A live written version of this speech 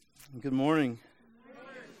Good morning.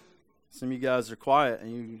 Some of you guys are quiet and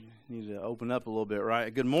you need to open up a little bit,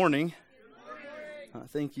 right? Good morning.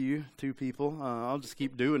 Thank you, two people. I'll just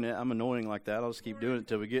keep doing it. I'm annoying like that. I'll just keep doing it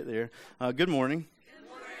until we get there. Good morning.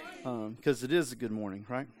 Because it is a good morning,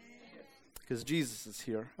 right? Because Jesus is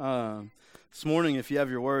here. This morning, if you have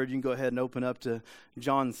your word, you can go ahead and open up to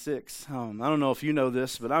John 6. I don't know if you know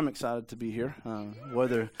this, but I'm excited to be here.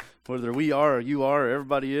 Whether we are or you are, or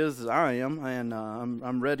everybody is, as I am, and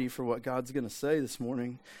I'm ready for what God's going to say this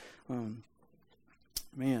morning.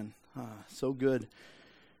 So good.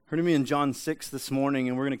 Heard me in John 6 this morning,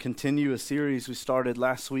 and we're going to continue a series we started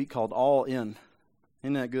last week called All In.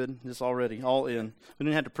 Isn't that good? Just already, all in. We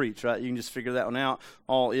didn't have to preach, right? You can just figure that one out.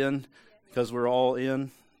 All in, because we're all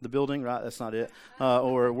in the building, right? That's not it.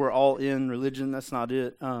 Or we're all in religion. That's not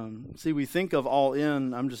it. See, we think of all in.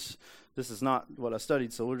 This is not what I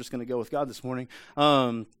studied, so we're just going to go with God this morning.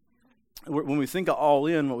 When we think of all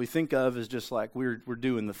in, what we think of is just like we're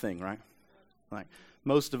doing the thing, right? Like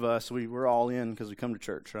most of us, we're all in because we come to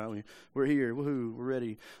church, right? We're here, woohoo, we're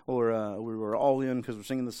ready. Or we're all in because we're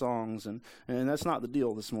singing the songs, and that's not the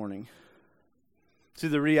deal this morning. See,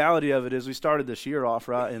 the reality of it is we started this year off,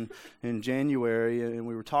 right, in January, and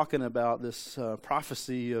we were talking about this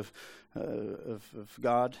prophecy of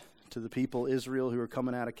God to the people, Israel, who are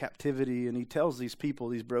coming out of captivity, and he tells these people,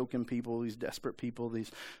 these broken people, these desperate people, these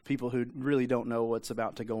people who really don't know what's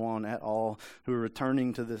about to go on at all, who are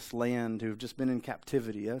returning to this land, who've just been in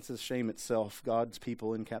captivity. That's a shame itself, God's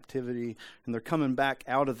people in captivity, and they're coming back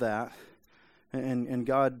out of that. And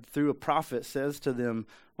God, through a prophet, says to them,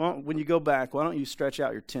 well, when you go back, why don't you stretch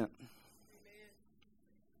out your tent? Amen.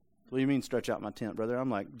 What do you mean stretch out my tent, brother? I'm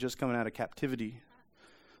like just coming out of captivity.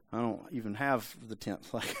 I don't even have the tent.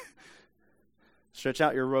 Like, stretch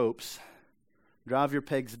out your ropes, drive your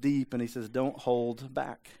pegs deep, and he says, don't hold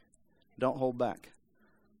back. Don't hold back.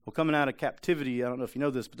 Well, coming out of captivity, I don't know if you know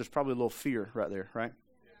this, but there's probably a little fear right there, right?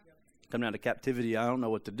 Coming out of captivity, I don't know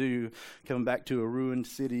what to do. Coming back to a ruined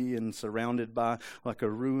city and surrounded by like a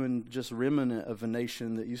ruined, just remnant of a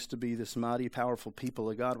nation that used to be this mighty, powerful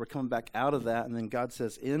people of God. We're coming back out of that, and then God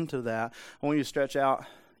says, into that, I want you to stretch out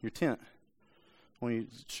your tent. I want you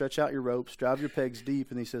to stretch out your ropes, drive your pegs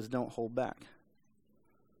deep, and he says, don't hold back.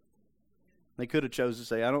 They could have chose to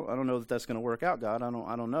say, I don't know that that's going to work out, God. I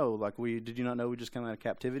don't know. Like did you not know we just come out of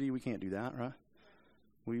captivity? We can't do that, right?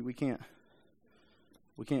 We can't.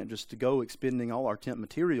 We can't just go expending all our tent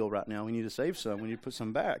material right now. We need to save some. We need to put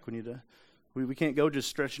some back. We can't go just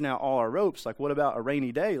stretching out all our ropes. Like, what about a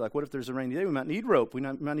rainy day? Like, what if there's a rainy day? We might need rope. We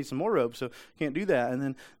might need some more rope, so can't do that. And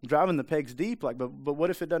then driving the pegs deep, like, but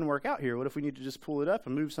what if it doesn't work out here? What if we need to just pull it up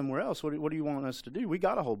and move somewhere else? What do you want us to do? We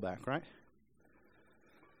got to hold back, right?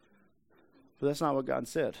 But that's not what God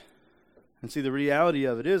said. And see, the reality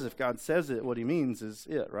of it is, if God says it, what he means is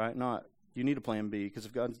it, right? Not, you need a plan B, because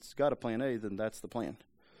if God's got a plan A, then that's the plan.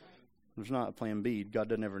 There's not a plan B. God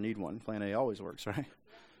doesn't ever need one. Plan A always works, right?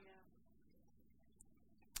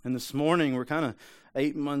 And this morning, we're kind of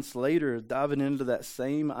 8 months later diving into that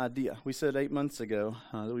same idea. We said 8 months ago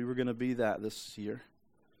that we were going to be that this year.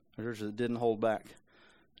 A church that didn't hold back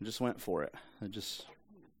and just went for it. And just,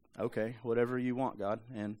 okay, whatever you want, God.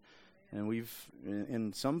 And we've,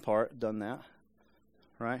 in some part, done that,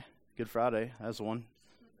 right? Good Friday, that's one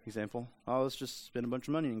example. Oh, let's just spend a bunch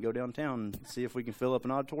of money and go downtown and see if we can fill up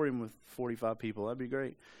an auditorium with 45 people. That'd be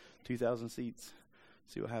great. 2,000 seats.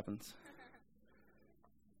 See what happens.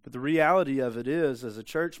 But the reality of it is, as a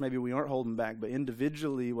church, maybe we aren't holding back, but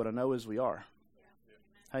individually, what I know is we are. Yeah.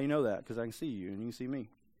 How you know that? Because I can see you and you can see me.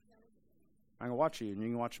 I can watch you and you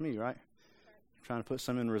can watch me, right? I'm trying to put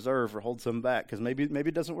some in reserve or hold some back because maybe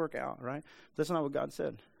it doesn't work out, right? But that's not what God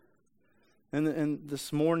said. And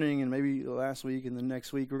this morning and maybe last week and the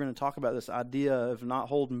next week, we're going to talk about this idea of not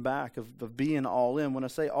holding back, of being all in. When I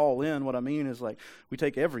say all in, what I mean is like we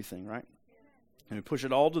take everything, right? And we push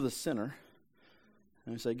it all to the center.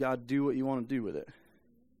 And we say, God, do what you want to do with it.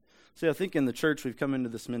 See, I think in the church we've come into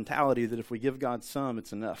this mentality that if we give God some,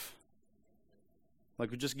 it's enough.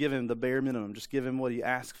 Like we just give him the bare minimum. Just give him what he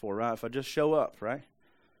asks for, right? If I just show up, right?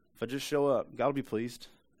 If I just show up, God will be pleased.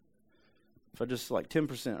 If I just like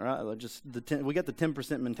 10%, right? Like we got the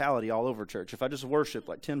 10% mentality all over church. If I just worship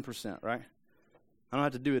like 10%, right? I don't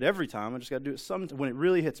have to do it every time. I just got to do it sometimes when it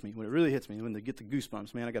really hits me. When they get the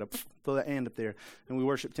goosebumps, man, I got to throw that hand up there and we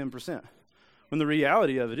worship 10%. When the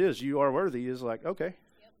reality of it is, you are worthy is like, okay.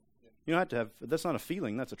 You don't have to that's not a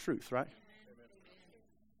feeling, that's a truth, right?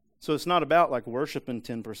 So it's not about like worshiping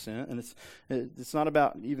 10%, and it's not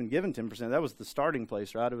about even giving 10%. That was the starting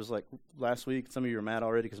place, right? It was like last week. Some of you are mad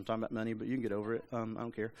already because I'm talking about money, but you can get over it. I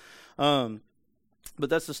don't care. But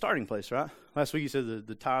that's the starting place, right? Last week you said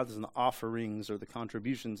the tithes and the offerings or the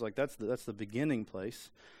contributions, like that's the beginning place.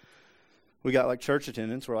 We got like church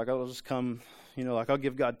attendance where like I'll just come, like I'll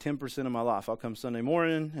give God 10% of my life. I'll come Sunday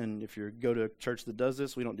morning, and if you go to a church that does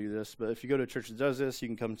this, we don't do this, but if you go to a church that does this, you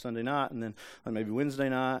can come Sunday night, and then like maybe Wednesday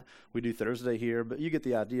night, we do Thursday here, but you get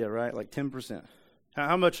the idea, right? Like 10%.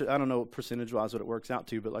 How much, I don't know percentage-wise what it works out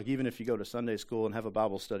to, but like even if you go to Sunday school and have a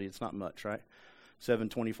Bible study, it's not much, right? 7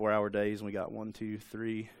 24-hour days, and we got 1, 2,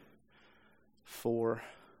 3, 4,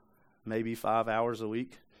 maybe 5 hours a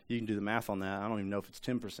week. You can do the math on that. I don't even know if it's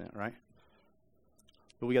 10%, right?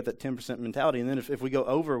 But we got that 10% mentality, and then if we go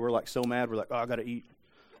over, we're like so mad. We're like, oh, I got to eat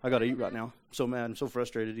right now. I'm so mad. I'm so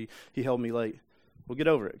frustrated. He held me late. Well, get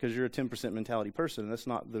over it, because you're a 10% mentality person. That's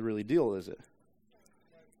not the really deal, is it?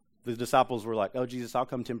 The disciples were like, oh, Jesus, I'll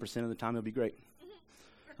come 10% of the time. It'll be great.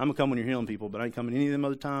 I'm going to come when you're healing people, but I ain't coming any of them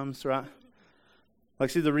other times, right?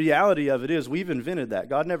 Like, see, the reality of it is we've invented that.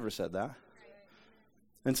 God never said that.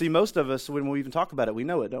 And see, most of us, when we even talk about it, we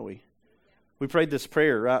know it, don't we? We prayed this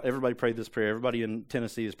prayer, right? Everybody prayed this prayer. Everybody in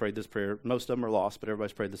Tennessee has prayed this prayer. Most of them are lost, but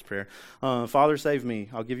everybody's prayed this prayer. Father, save me.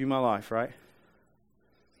 I'll give you my life, right?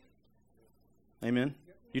 Amen?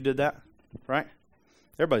 You did that, right?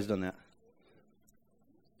 Everybody's done that.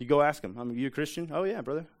 You go ask them, you a Christian? Oh, yeah,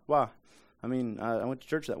 brother. Why? I went to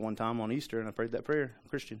church that one time on Easter, and I prayed that prayer. I'm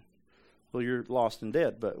Christian. Well, you're lost and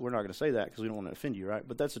dead, but we're not going to say that because we don't want to offend you, right?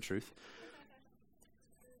 But that's the truth.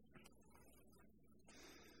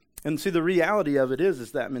 And see, the reality of it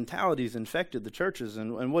is that mentality's infected the churches.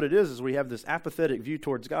 And what it is we have this apathetic view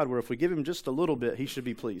towards God where if we give him just a little bit, he should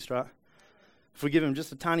be pleased, right? If we give him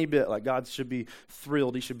just a tiny bit, like God should be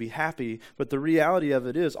thrilled, he should be happy. But the reality of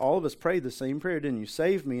it is all of us prayed the same prayer, didn't you?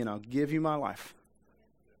 Save me and I'll give you my life.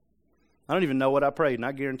 I don't even know what I prayed, and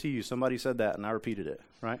I guarantee you somebody said that and I repeated it,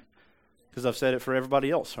 right? Because I've said it for everybody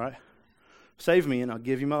else, right? Save me and I'll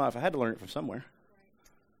give you my life. I had to learn it from somewhere.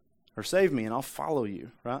 Or save me and I'll follow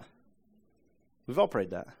you, right? We've all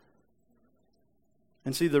prayed that.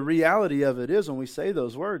 And see, the reality of it is when we say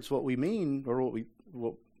those words, what we mean, or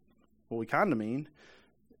what we kind of mean,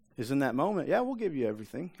 is in that moment, yeah, we'll give you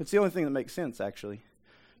everything. It's the only thing that makes sense, actually.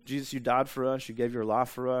 Jesus, you died for us. You gave your life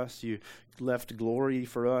for us. You left glory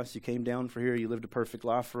for us. You came down for here. You lived a perfect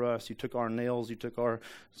life for us. You took our nails. You took our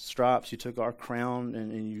stripes. You took our crown,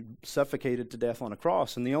 and you suffocated to death on a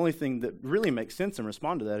cross. And the only thing that really makes sense and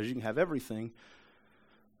respond to that is you can have everything.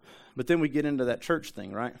 But then we get into that church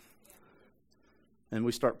thing, right? And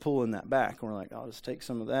we start pulling that back. And we're like, I'll just take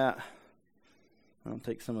some of that. I'll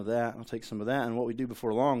take some of that. I'll take some of that. And what we do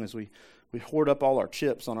before long is we hoard up all our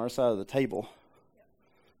chips on our side of the table.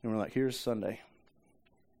 And we're like, here's Sunday.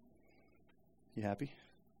 You happy?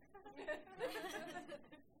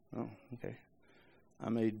 Oh, okay. I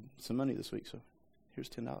made some money this week, so here's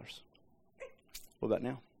 $10. What about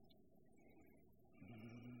now?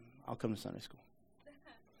 I'll come to Sunday school.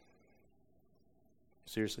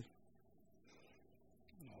 Seriously?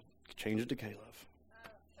 I'll change it to K-Love.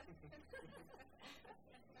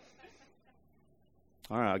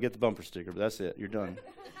 All right, I'll get the bumper sticker, but that's it. You're done.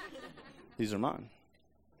 These are mine.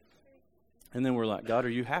 And then we're like, God, are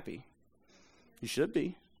you happy? You should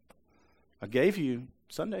be. I gave you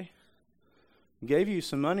Sunday. I gave you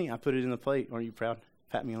some money. I put it in the plate. Aren't you proud?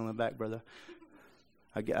 Pat me on the back, brother.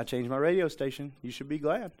 I changed my radio station. You should be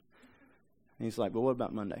glad. And he's like, but what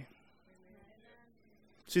about Monday?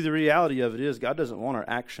 See, the reality of it is God doesn't want our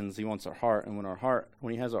actions. He wants our heart. And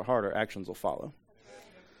when he has our heart, our actions will follow.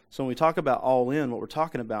 So when we talk about all in, what we're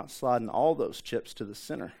talking about is sliding all those chips to the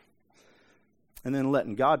center. And then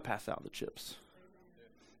letting God pass out the chips.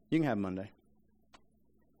 You can have Monday.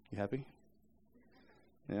 You happy?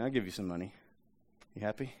 Yeah, I'll give you some money. You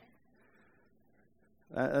happy?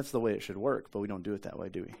 That's the way it should work, but we don't do it that way,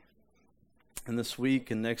 do we? And this week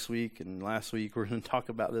and next week and last week, we're going to talk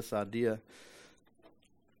about this idea.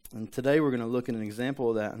 And today we're going to look at an example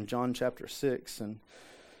of that in John chapter 6. And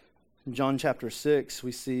in John chapter 6,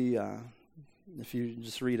 we see, if you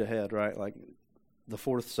just read ahead, right, like, the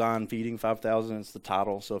fourth sign, feeding 5,000, it's the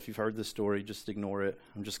title. So if you've heard this story, just ignore it.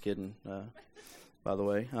 I'm just kidding, by the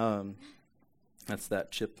way. That's that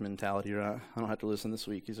chip mentality, right? I don't have to listen this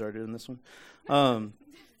week. He's already doing this one.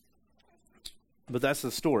 But that's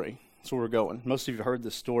the story. That's where we're going. Most of you have heard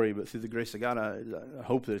this story, but through the grace of God, I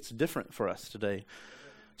hope that it's different for us today.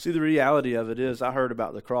 See, the reality of it is I heard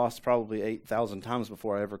about the cross probably 8,000 times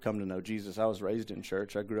before I ever come to know Jesus. I was raised in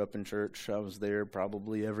church. I grew up in church. I was there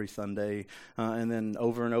probably every Sunday. And then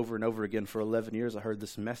over and over and over again for 11 years, I heard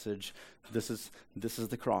this message. This is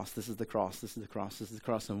the cross. This is the cross. This is the cross. This is the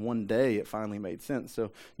cross. And one day it finally made sense. So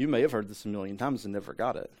you may have heard this a million times and never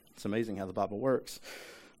got it. It's amazing how the Bible works.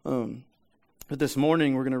 But this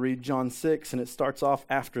morning we're going to read John 6, and it starts off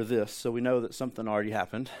after this, so we know that something already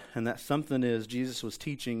happened, and that something is Jesus was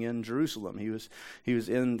teaching in Jerusalem. He was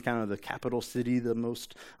in kind of the capital city, the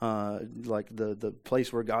most the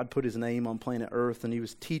place where God put his name on planet Earth, and he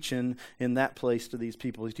was teaching in that place to these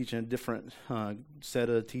people. He's teaching a different set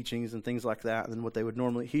of teachings and things like that than what they would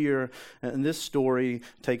normally hear. And this story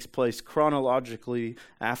takes place chronologically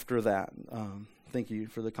after that. Thank you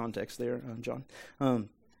for the context there, John.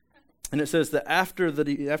 And it says that after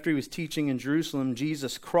he was teaching in Jerusalem,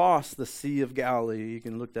 Jesus crossed the Sea of Galilee. You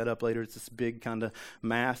can look that up later. It's this big kind of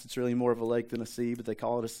mass. It's really more of a lake than a sea, but they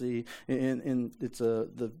call it a sea. And it's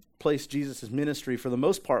the place Jesus' ministry, for the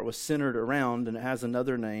most part, was centered around, and it has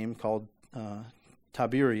another name called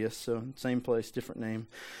Tiberias. So same place, different name.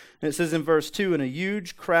 And it says in verse 2, and a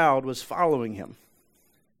huge crowd was following him.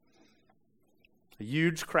 A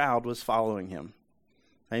huge crowd was following him.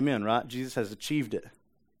 Amen, right? Jesus has achieved it.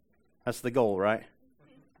 That's the goal, right?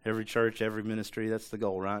 Every church, every ministry, that's the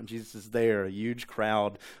goal, right? Jesus is there. A huge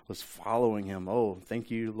crowd was following him. Oh, thank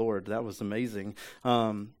you, Lord. That was amazing.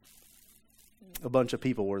 A bunch of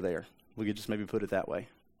people were there. We could just maybe put it that way.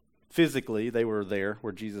 Physically, they were there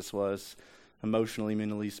where Jesus was. Emotionally,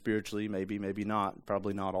 mentally, spiritually, maybe not.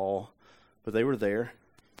 Probably not all. But they were there.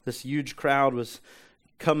 This huge crowd was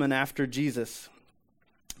coming after Jesus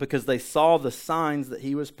because they saw the signs that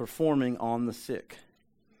he was performing on the sick.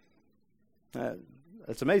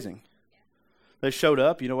 It's amazing. They showed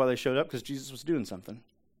up. You know why they showed up? Because Jesus was doing something.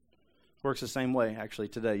 Works the same way, actually,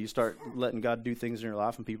 today. You start letting God do things in your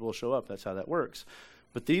life and people will show up. That's how that works.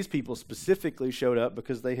 But these people specifically showed up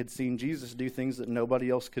because they had seen Jesus do things that nobody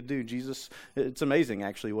else could do. Jesus, it's amazing,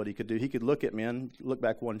 actually, what he could do. He could look at men, look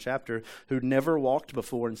back one chapter, who'd never walked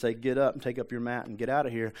before and say, get up and take up your mat and get out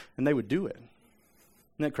of here. And they would do it.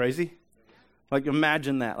 Isn't that crazy? Like,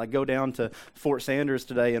 imagine that. Like, go down to Fort Sanders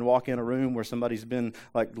today and walk in a room where somebody's been,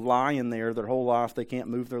 like, lying there their whole life. They can't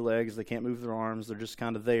move their legs. They can't move their arms. They're just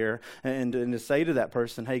kind of there. And to say to that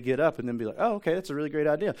person, hey, get up, and then be like, oh, okay, that's a really great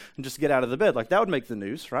idea. And just get out of the bed. Like, that would make the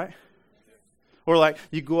news, right? Or, like,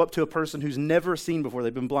 you go up to a person who's never seen before.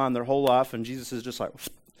 They've been blind their whole life, and Jesus is just like,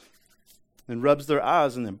 and rubs their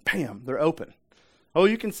eyes, and then, bam, they're open. Oh,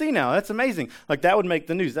 you can see now. That's amazing. Like, that would make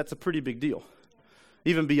the news. That's a pretty big deal.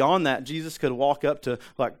 Even beyond that, Jesus could walk up to,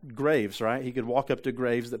 like, graves, right? He could walk up to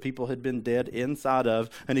graves that people had been dead inside of,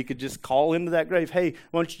 and he could just call into that grave, hey,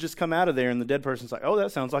 why don't you just come out of there? And the dead person's like, oh,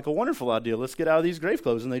 that sounds like a wonderful idea. Let's get out of these grave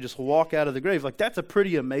clothes. And they just walk out of the grave. Like, that's a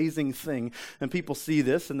pretty amazing thing. And people see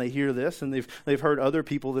this, and they hear this, and they've heard other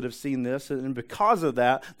people that have seen this. And because of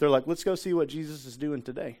that, they're like, let's go see what Jesus is doing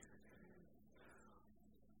today.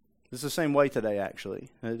 It's the same way today, actually.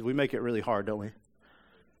 We make it really hard, don't we?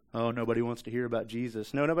 Oh, nobody wants to hear about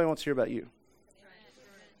Jesus. No, nobody wants to hear about you.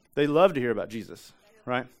 They love to hear about Jesus,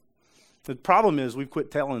 right? The problem is we've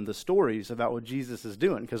quit telling the stories about what Jesus is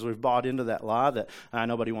doing because we've bought into that lie that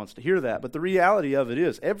nobody wants to hear that. But the reality of it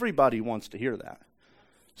is everybody wants to hear that.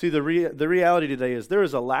 See, the reality today is there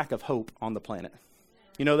is a lack of hope on the planet.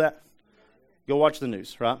 You know that? Go watch the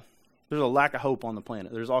news, right? There's a lack of hope on the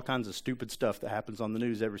planet. There's all kinds of stupid stuff that happens on the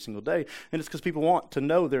news every single day. And it's because people want to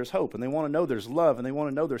know there's hope, and they want to know there's love, and they want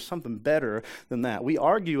to know there's something better than that. We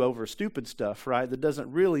argue over stupid stuff, right, that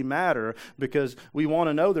doesn't really matter because we want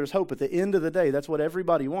to know there's hope. At the end of the day, that's what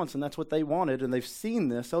everybody wants, and that's what they wanted, and they've seen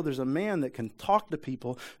this. Oh, there's a man that can talk to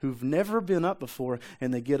people who've never been up before,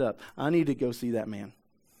 and they get up. I need to go see that man.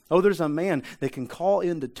 Oh, there's a man that can call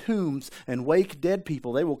into tombs and wake dead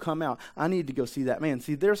people. They will come out. I need to go see that man.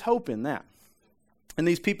 See, there's hope in that. And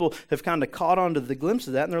these people have kind of caught onto the glimpse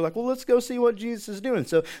of that, and they're like, well, let's go see what Jesus is doing.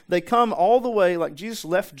 So they come all the way, like Jesus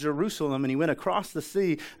left Jerusalem, and he went across the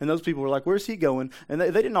sea, and those people were like, where's he going? And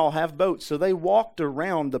they didn't all have boats, so they walked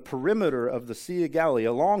around the perimeter of the Sea of Galilee,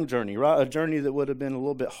 a long journey, right? A journey that would have been a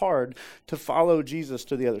little bit hard to follow Jesus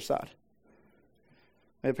to the other side.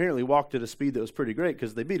 They apparently walked at a speed that was pretty great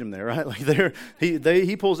because they beat him there, right? Like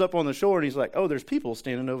he pulls up on the shore and he's like, oh, there's people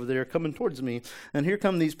standing over there coming towards me. And here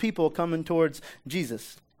come these people coming towards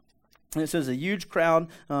Jesus. And it says a huge crowd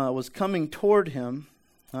was coming toward him.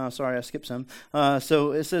 Sorry, I skipped some.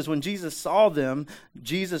 So it says when Jesus saw them,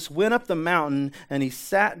 Jesus went up the mountain and he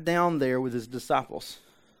sat down there with his disciples.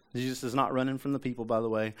 Jesus is not running from the people, by the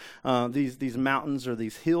way. These mountains or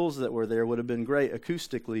these hills that were there would have been great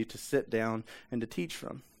acoustically to sit down and to teach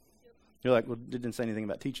from. You're like, well, it didn't say anything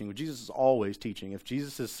about teaching. Well, Jesus is always teaching. If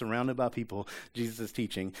Jesus is surrounded by people, Jesus is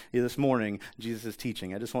teaching. This morning, Jesus is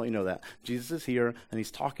teaching. I just want you to know that. Jesus is here, and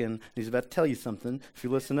he's talking, and he's about to tell you something if you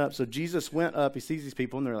listen up. So Jesus went up. He sees these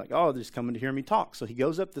people, and they're like, oh, they're just coming to hear me talk. So he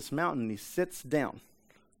goes up this mountain, and he sits down.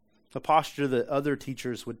 a posture that other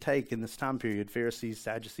teachers would take in this time period. Pharisees,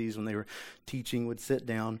 Sadducees, when they were teaching, would sit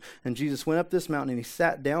down. And Jesus went up this mountain and he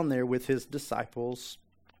sat down there with his disciples,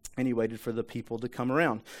 and he waited for the people to come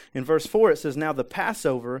around. In verse 4 it says, now the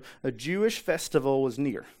Passover, a Jewish festival, was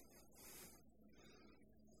near.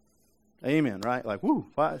 Amen, right? Like, woo,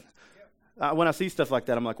 why? When I see stuff like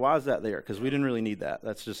that, I'm like, why is that there? Because we didn't really need that.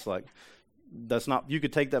 That's just like, that's not, you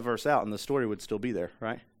could take that verse out and the story would still be there,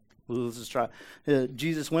 right? Well, let's just try.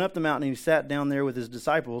 Jesus went up the mountain and he sat down there with his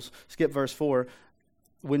disciples. Skip verse 4.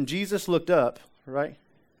 When Jesus looked up, right?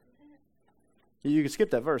 You can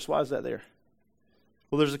skip that verse. Why is that there?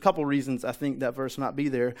 Well, there's a couple reasons I think that verse might be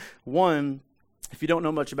there. One, if you don't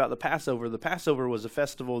know much about the Passover was a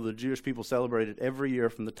festival the Jewish people celebrated every year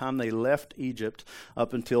from the time they left Egypt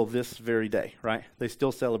up until this very day, right? They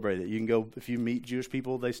still celebrate it. You can go, if you meet Jewish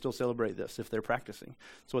people, they still celebrate this if they're practicing.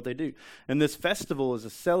 That's what they do. And this festival is a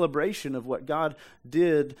celebration of what God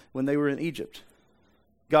did when they were in Egypt.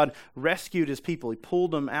 God rescued his people. He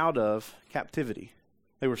pulled them out of captivity.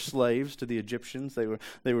 They were slaves to the Egyptians. They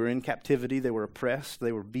were in captivity. They were oppressed.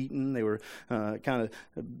 They were beaten. They were kind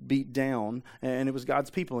of beat down. And it was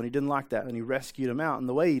God's people, and he didn't like that, and he rescued them out. And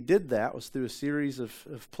the way he did that was through a series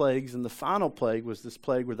of plagues, and the final plague was this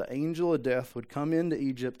plague where the angel of death would come into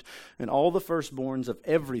Egypt, and all the firstborns of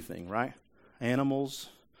everything, right? Animals,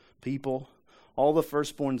 people, all the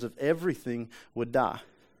firstborns of everything would die,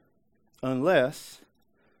 unless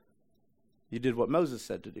you did what Moses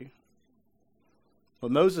said to do.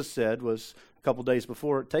 What Moses said was a couple days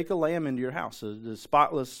before, take a lamb into your house, a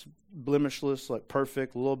spotless, blemishless, like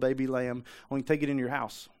perfect little baby lamb. I want you to take it into your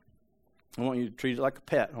house. I want you to treat it like a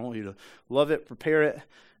pet. I want you to love it, prepare it,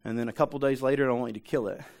 and then a couple days later, I want you to kill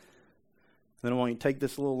it. Then I want you to take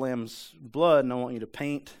this little lamb's blood, and I want you to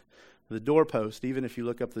paint the doorpost. Even if you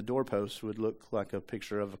look up the doorpost, would look like a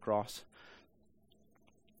picture of a cross.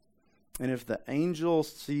 And if the angel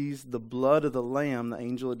sees the blood of the lamb, the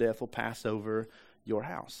angel of death will pass over your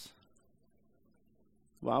house.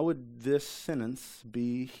 Why would this sentence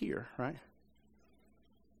be here, right?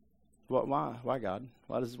 Why God?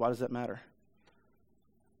 Why does that matter?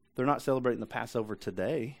 They're not celebrating the Passover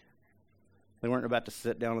today. They weren't about to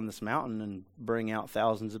sit down on this mountain and bring out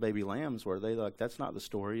thousands of baby lambs, were they? Like, that's not the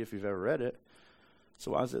story if you've ever read it.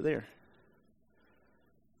 So why is it there?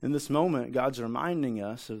 In this moment, God's reminding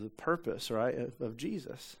us of the purpose, right, of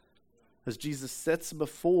Jesus. As Jesus sits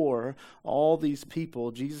before all these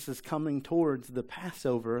people, Jesus is coming towards the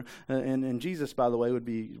Passover, and Jesus, by the way, would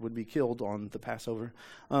be killed on the Passover.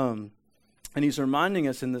 And he's reminding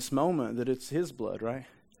us in this moment that it's his blood, right?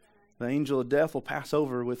 The angel of death will pass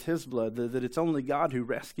over with his blood, that it's only God who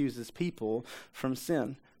rescues his people from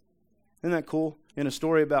sin. Isn't that cool? In a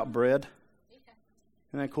story about bread.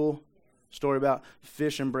 Isn't that cool? Story about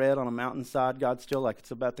fish and bread on a mountainside. God's still like,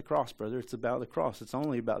 it's about the cross, brother. It's about the cross. It's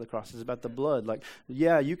only about the cross. It's about the blood. Like,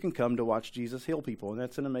 yeah, you can come to watch Jesus heal people, and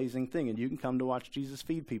that's an amazing thing. And you can come to watch Jesus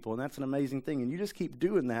feed people, and that's an amazing thing. And you just keep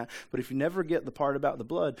doing that. But if you never get the part about the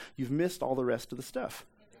blood, you've missed all the rest of the stuff.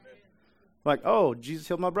 Like, oh, Jesus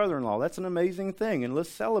healed my brother-in-law. That's an amazing thing, and let's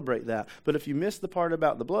celebrate that. But if you miss the part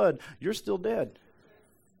about the blood, you're still dead.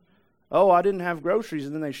 Oh, I didn't have groceries,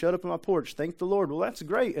 and then they showed up on my porch. Thank the Lord. Well, that's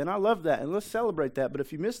great, and I love that, and let's celebrate that. But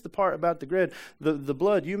if you miss the part about the bread, the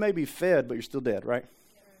blood, you may be fed, but you're still dead, right?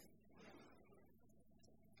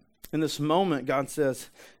 In this moment, God says,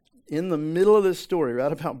 in the middle of this story,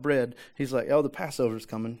 right about bread, he's like, oh, the Passover's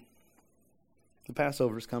coming. The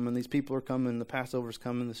Passover's coming. These people are coming. The Passover's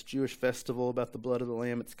coming. This Jewish festival about the blood of the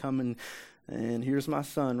Lamb, it's coming. And here's my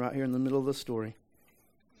son right here in the middle of the story.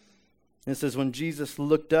 And it says, when Jesus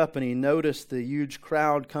looked up and he noticed the huge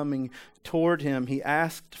crowd coming toward him, he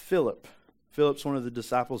asked Philip. Philip's one of the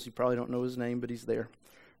disciples. You probably don't know his name, but he's there,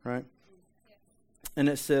 right? And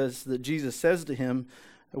it says that Jesus says to him,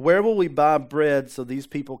 where will we buy bread so these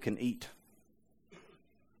people can eat?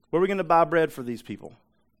 Where are we going to buy bread for these people?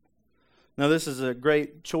 Now, this is a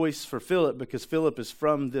great choice for Philip because Philip is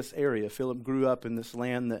from this area. Philip grew up in this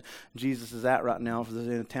land that Jesus is at right now,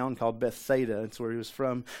 in a town called Bethsaida. That's where he was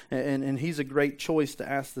from. And he's a great choice to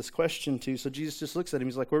ask this question to. So Jesus just looks at him.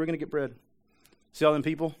 He's like, where are we going to get bread? See all them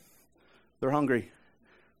people? They're hungry.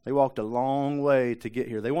 They walked a long way to get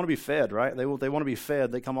here. They want to be fed, right? They want to be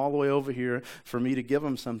fed. They come all the way over here for me to give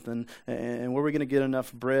them something. And where are we going to get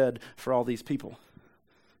enough bread for all these people?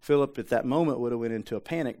 Philip at that moment would have went into a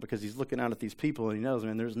panic because he's looking out at these people and he knows,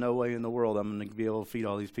 man, there's no way in the world I'm going to be able to feed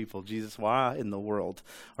all these people. Jesus, why in the world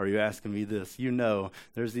are you asking me this? You know,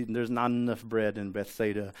 there's not enough bread in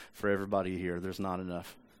Bethsaida for everybody here. There's not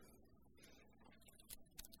enough.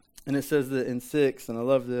 And it says that in 6, and I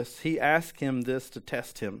love this, he asked him this to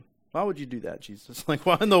test him. Why would you do that, Jesus? Like,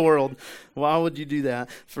 why in the world? Why would you do that?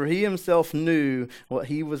 For he himself knew what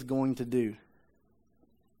he was going to do.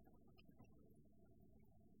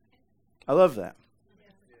 I love that.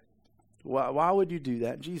 Why would you do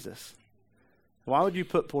that, Jesus? Why would you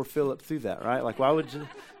put poor Philip through that, right? Like, why would you?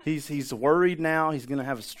 He's worried now. He's going to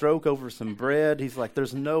have a stroke over some bread. He's like,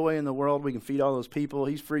 there's no way in the world we can feed all those people.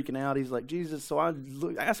 He's freaking out. He's like, Jesus, so I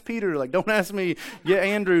ask Peter, like, don't ask me. Get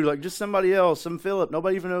Andrew, like, just somebody else, some Philip.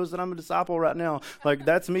 Nobody even knows that I'm a disciple right now. Like,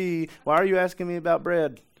 that's me. Why are you asking me about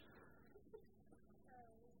bread?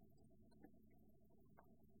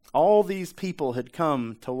 All these people had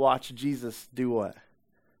come to watch Jesus do what?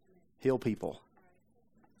 Heal people.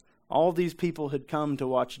 All these people had come to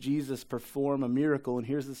watch Jesus perform a miracle, and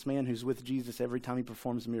here's this man who's with Jesus every time he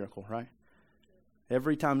performs a miracle, right?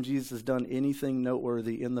 Every time Jesus has done anything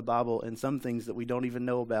noteworthy in the Bible, and some things that we don't even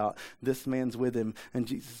know about, this man's with him, and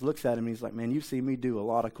Jesus looks at him, and he's like, man, you've seen me do a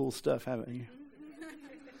lot of cool stuff, haven't you?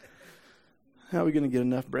 How are we going to get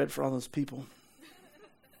enough bread for all those people?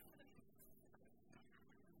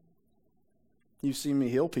 You've seen me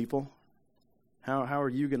heal people. How are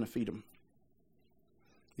you going to feed them?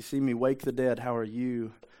 You see me wake the dead. How are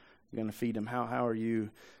you going to feed them? How are you,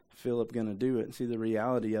 Philip, going to do it? And see, the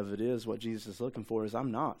reality of it is what Jesus is looking for is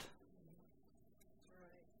I'm not.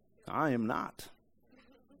 I am not.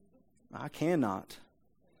 I cannot.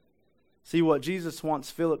 See, what Jesus wants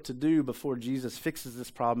Philip to do before Jesus fixes this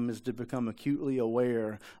problem is to become acutely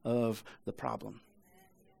aware of the problem.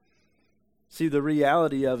 See, the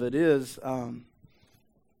reality of it is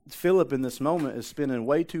Philip in this moment is spending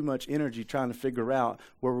way too much energy trying to figure out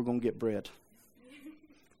where we're going to get bread.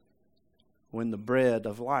 When the bread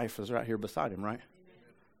of life is right here beside him, right?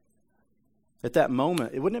 At that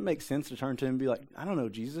moment, wouldn't it make sense to turn to him and be like, I don't know,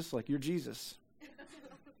 Jesus, like you're Jesus.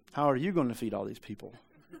 How are you going to feed all these people?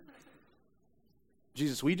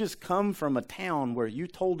 Jesus, we just come from a town where you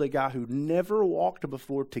told a guy who never walked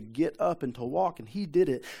before to get up and to walk, and he did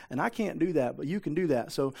it. And I can't do that, but you can do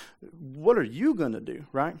that. So what are you going to do,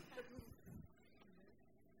 right?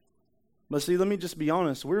 But see, let me just be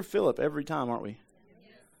honest. We're Philip every time, aren't we?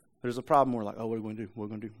 There's a problem. We're like, oh, what are we going to do? What are we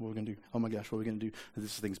going to do? What are we going to do? Oh, my gosh, what are we going to do?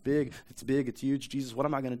 This thing's big. It's huge. Jesus, what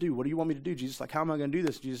am I going to do? What do you want me to do? Jesus, like, how am I going to do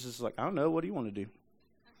this? Jesus is like, I don't know. What do you want to do?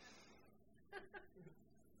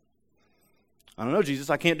 I don't know, Jesus,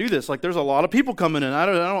 I can't do this. Like, there's a lot of people coming in. I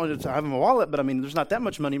don't have my wallet, but I mean, there's not that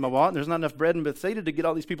much money in my wallet, and there's not enough bread in Bethsaida to get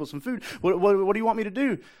all these people some food. What do you want me to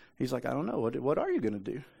do? He's like, I don't know. What are you going to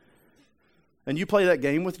do? And you play that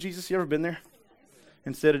game with Jesus? You ever been there?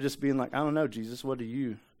 Instead of just being like, I don't know, Jesus, what are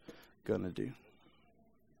you going to do?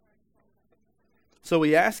 So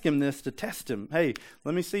we ask him this to test him. Hey,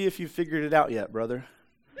 let me see if you figured it out yet, brother.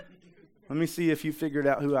 Let me see if you figured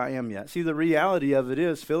out who I am yet. See, the reality of it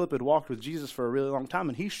is Philip had walked with Jesus for a really long time,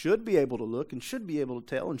 and he should be able to look and should be able to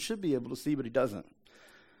tell and should be able to see, but he doesn't.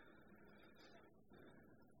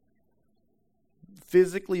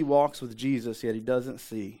 Physically walks with Jesus, yet he doesn't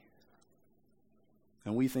see.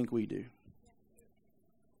 And we think we do.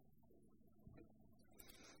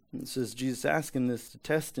 And it says Jesus asked him this to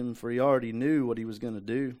test him, for he already knew what he was going to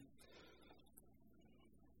do.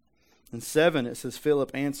 In 7, it says,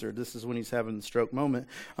 Philip answered. This is when he's having the stroke moment.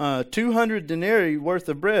 200 denarii worth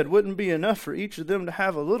of bread wouldn't be enough for each of them to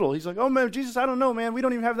have a little. He's like, oh, man, Jesus, I don't know, man. We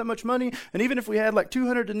don't even have that much money. And even if we had like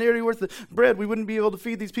 200 denarii worth of bread, we wouldn't be able to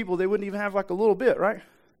feed these people. They wouldn't even have like a little bit, right?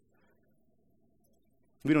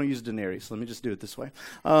 We don't use denarii, so let me just do it this way.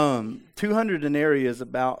 200 denarii is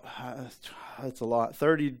about, that's a lot.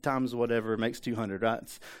 30 times whatever makes 200, right?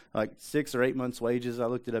 It's like 6 or 8 months' wages. I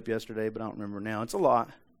looked it up yesterday, but I don't remember now. It's a lot.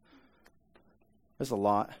 That's a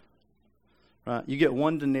lot, right? You get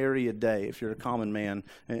 1 denarii a day if you're a common man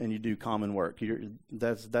and you do common work.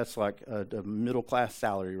 That's like a middle-class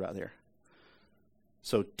salary right there.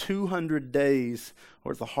 So 200 days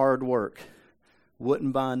worth of hard work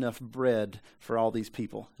wouldn't buy enough bread for all these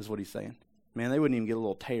people, is what he's saying. Man, they wouldn't even get a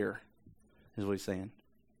little tear, is what he's saying.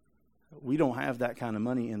 We don't have that kind of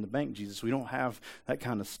money in the bank, Jesus. We don't have that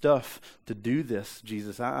kind of stuff to do this,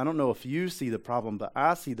 Jesus. I don't know if you see the problem, but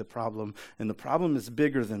I see the problem, and the problem is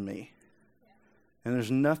bigger than me. And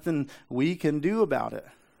there's nothing we can do about it.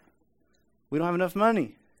 We don't have enough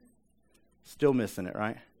money. Still missing it,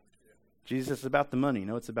 right? Jesus, it's about the money.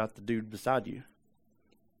 No, it's about the dude beside you.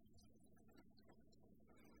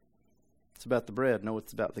 It's about the bread. No,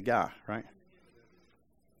 it's about the guy, right?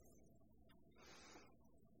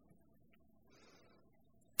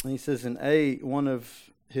 And he says in 8, one of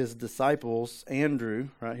his disciples, Andrew,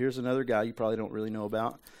 right, here's another guy you probably don't really know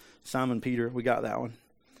about, Simon Peter, we got that one.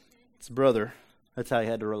 It's brother. That's how he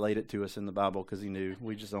had to relate it to us in the Bible, because he knew.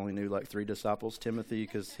 We just only knew like 3 disciples. Timothy,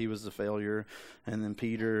 because he was the failure. And then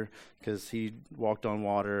Peter, because he walked on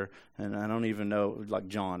water. And I don't even know, like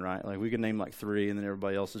John, right? Like we could name like 3, and then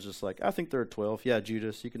everybody else is just like, I think there are 12. Yeah,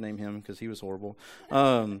 Judas, you can name him because he was horrible.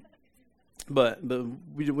 But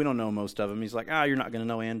we don't know most of them. He's like, you're not going to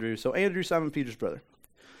know Andrew. So Andrew, Simon Peter's brother,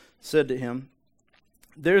 said to him,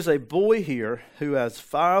 there's a boy here who has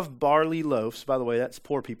 5 barley loaves. By the way, that's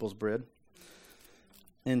poor people's bread.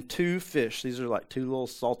 And 2 fish. These are like 2 little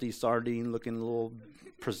salty sardine looking little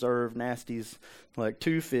preserved nasties. Like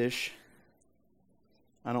 2 fish.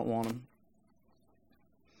 I don't want them.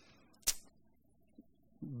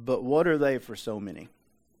 But what are they for so many?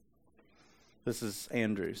 This is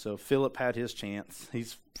Andrew. So Philip had his chance.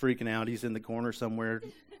 He's freaking out. He's in the corner somewhere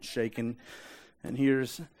shaking. And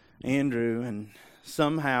here's Andrew, and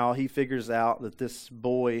somehow he figures out that this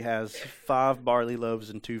boy has 5 barley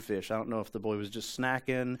loaves and 2 fish. I don't know if the boy was just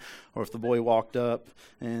snacking or if the boy walked up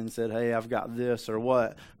and said, hey, I've got this or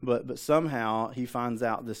what. But somehow he finds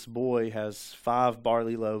out this boy has 5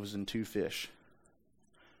 barley loaves and 2 fish.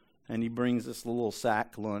 And he brings this little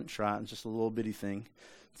sack lunch, right? It's just a little bitty thing.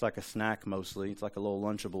 It's like a snack mostly. It's like a little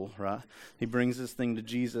Lunchable, right? He brings this thing to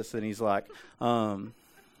Jesus, and he's like,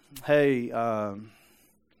 hey,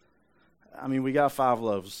 we got 5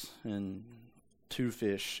 loaves and 2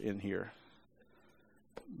 fish in here.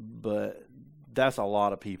 But that's a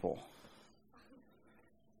lot of people.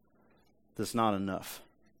 That's not enough.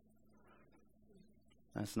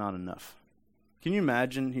 That's not enough. Can you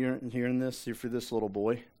imagine hearing this for this little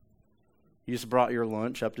boy? You just brought your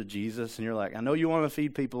lunch up to Jesus, and you're like, I know you want to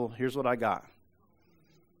feed people. Here's what I got.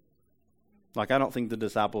 Like, I don't think the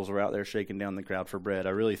disciples were out there shaking down the crowd for bread. I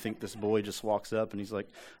really think this boy just walks up, and he's like,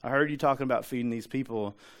 I heard you talking about feeding these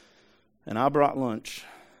people, and I brought lunch.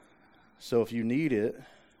 So if you need it,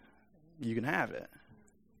 you can have it.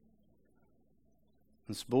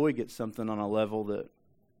 This boy gets something on a level that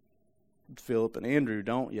Philip and Andrew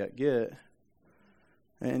don't yet get.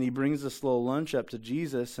 And he brings this little lunch up to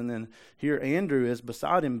Jesus, and then here Andrew is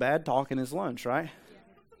beside him bad-talking his lunch, right?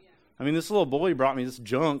 Yeah. This little boy brought me this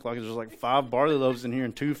junk, like there's like 5 barley loaves in here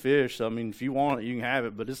and 2 fish. So, if you want it, you can have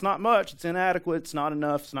it. But it's not much. It's inadequate. It's not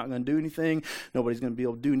enough. It's not going to do anything. Nobody's going to be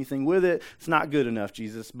able to do anything with it. It's not good enough,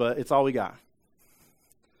 Jesus, but it's all we got.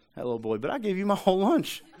 That little boy, but I gave you my whole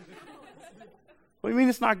lunch. What do you mean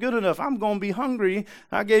it's not good enough? I'm going to be hungry.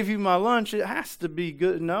 I gave you my lunch. It has to be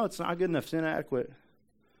good. No, it's not good enough. It's inadequate.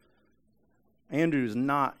 Andrew's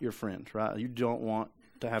not your friend, right? You don't want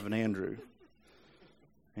to have an Andrew.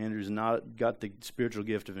 Andrew's not got the spiritual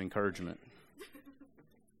gift of encouragement.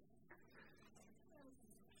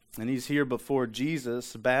 And he's here before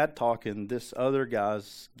Jesus, bad talking this other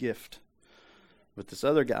guy's gift. But this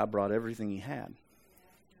other guy brought everything he had.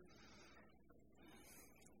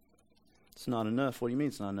 It's not enough. What do you mean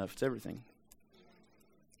it's not enough? It's everything.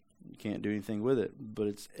 You can't do anything with it, but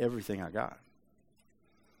it's everything I got.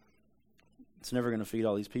 It's never going to feed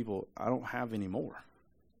all these people. I don't have any more.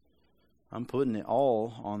 I'm putting it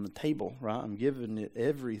all on the table, right? I'm giving it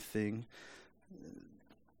everything.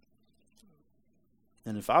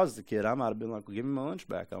 And if I was the kid, I might have been like, well, give me my lunch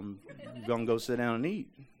back. I'm going to go sit down and eat.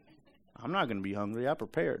 I'm not going to be hungry. I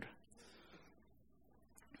prepared.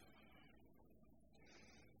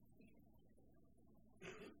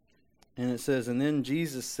 And it says, and then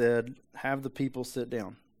Jesus said, have the people sit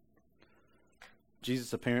down.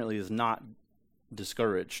 Jesus apparently is not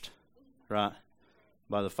discouraged, right,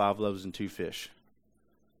 by the 5 loaves and 2 fish.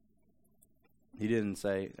 He didn't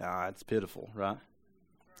say, it's pitiful, right?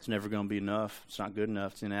 It's never going to be enough. It's not good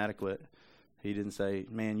enough. It's inadequate. He didn't say,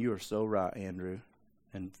 man, you are so right, Andrew.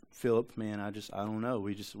 And Philip, man, I don't know.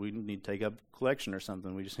 We need to take up a collection or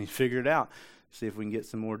something. We just need to figure it out. See if we can get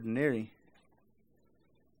some more denary.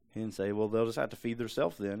 He didn't say, well, they'll just have to feed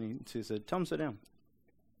themselves then. He said, tell them to sit down.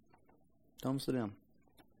 Tell them to sit down.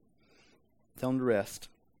 Tell them to rest.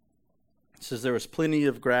 It says there was plenty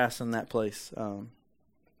of grass in that place.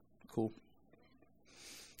 Cool.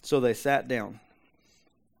 So they sat down.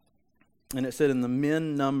 And it said, and the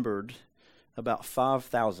men numbered about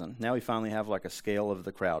 5,000. Now we finally have like a scale of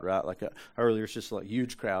the crowd, right? Earlier it's just like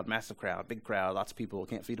huge crowd, massive crowd, big crowd, lots of people,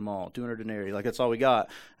 can't feed them all, 200 denarii, like that's all we got.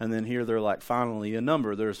 And then here they're like finally a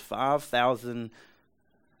number. There's 5,000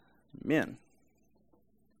 men.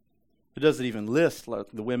 It doesn't even list like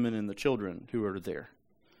the women and the children who are there.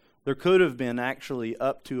 There could have been actually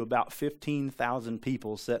up to about 15,000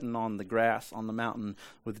 people sitting on the grass on the mountain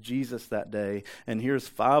with Jesus that day. And here's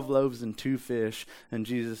 5 loaves and 2 fish. And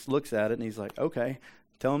Jesus looks at it and he's like, okay,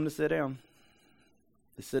 tell them to sit down.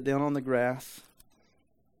 They sit down on the grass.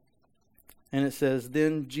 And it says,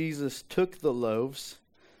 then Jesus took the loaves,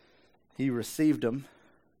 he received them,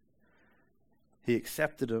 he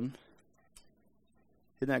accepted them.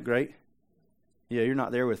 Isn't that great? Yeah, you're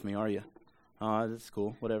not there with me, are you? Oh, that's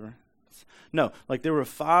cool, whatever. No, like there were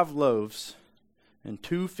 5 loaves and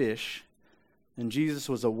 2 fish, and Jesus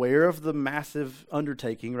was aware of the massive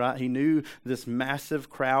undertaking, right? He knew this massive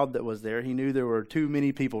crowd that was there. He knew there were too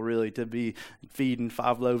many people really to be feeding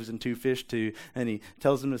 5 loaves and 2 fish to, and he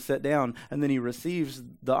tells them to sit down, and then he receives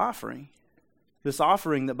the offering. This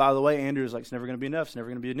offering that, by the way, Andrew is like, it's never going to be enough, it's never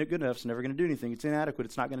going to be good enough, it's never going to do anything, it's inadequate,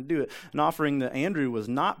 it's not going to do it. An offering that Andrew was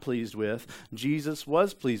not pleased with, Jesus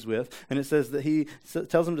was pleased with, and it says that he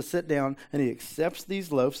tells him to sit down, and he accepts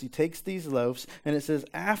these loaves, he takes these loaves, and it says,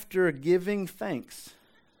 after giving thanks.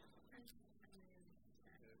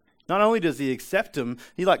 Not only does he accept them,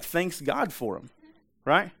 he thanks God for them,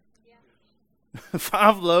 right?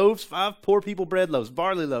 5 loaves, 5 poor people bread loaves,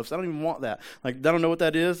 barley loaves. I don't even want that. I don't know what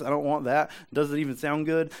that is. I don't want that. Doesn't even sound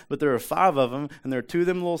good. But there are 5 of them, and there are 2 of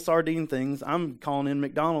them little sardine things. I'm calling in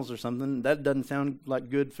McDonald's or something. That doesn't sound like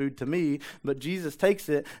good food to me. But Jesus takes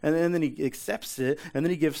it, and then he accepts it, and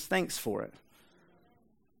then he gives thanks for it.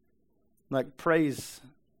 Praise.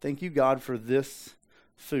 Thank you, God, for this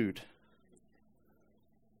food.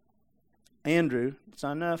 Andrew, it's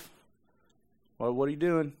not enough. Well, what are you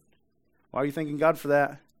doing? Why are you thanking God for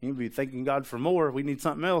that? You need to be thanking God for more. We need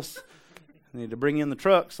something else. We need to bring in the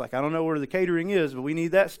trucks. I don't know where the catering is, but we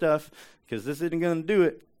need that stuff because this isn't going to do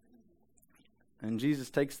it. And Jesus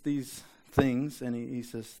takes these things and he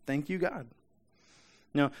says, thank you, God.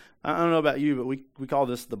 Now, I don't know about you, but we call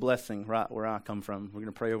this the blessing, right, where I come from. We're going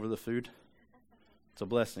to pray over the food. It's a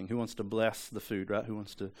blessing. Who wants to bless the food, right? Who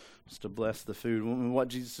wants to bless the food? And what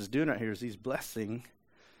Jesus is doing right here is he's blessing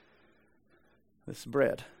this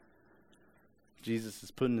bread. Jesus is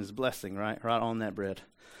putting his blessing right on that bread.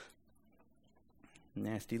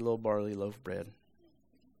 Nasty little barley loaf bread.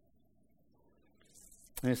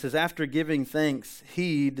 And it says, after giving thanks,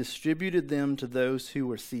 he distributed them to those who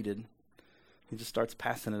were seated. He just starts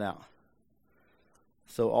passing it out.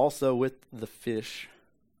 So also with the fish.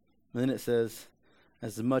 And then it says,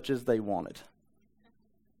 as much as they wanted.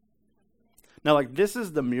 Now, this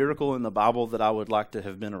is the miracle in the Bible that I would like to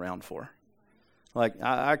have been around for.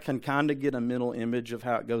 I can kind of get a mental image of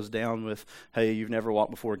how it goes down with, hey, you've never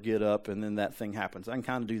walked before, get up, and then that thing happens. I can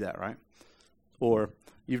kind of do that, right? Or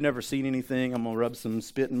you've never seen anything, I'm going to rub some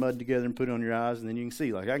spit and mud together and put it on your eyes, and then you can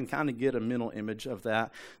see. I can kind of get a mental image of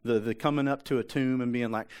that. The coming up to a tomb and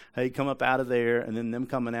being like, hey, come up out of there, and then them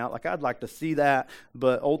coming out. I'd like to see that,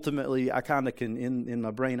 but ultimately I kind of can, in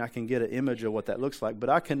my brain, I can get an image of what that looks like. But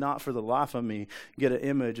I cannot for the life of me get an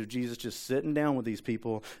image of Jesus just sitting down with these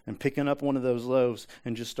people and picking up one of those loaves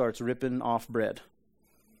and just starts ripping off bread.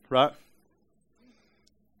 Right?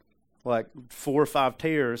 4 or 5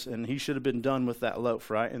 tears, and he should have been done with that loaf,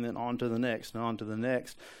 right? And then on to the next, and on to the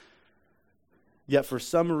next. Yet for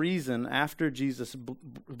some reason, after Jesus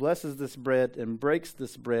blesses this bread and breaks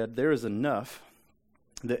this bread, there is enough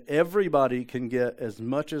that everybody can get as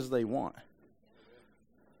much as they want.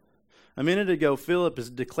 A minute ago, Philip is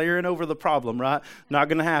declaring over the problem, right? Not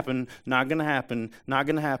going to happen, not going to happen, not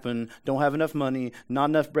going to happen. Don't have enough money, not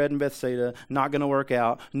enough bread in Bethsaida, not going to work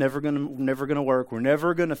out, never going to work. We're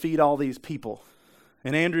never going to feed all these people.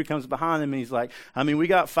 And Andrew comes behind him and he's like, we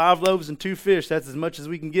got 5 loaves and 2 fish. That's as much as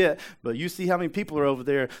we can get. But you see how many people are over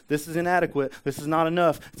there. This is inadequate. This is not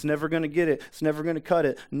enough. It's never going to get it. It's never going to cut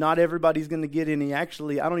it. Not everybody's going to get any.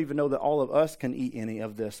 Actually, I don't even know that all of us can eat any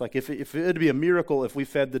of this. If it would be a miracle if we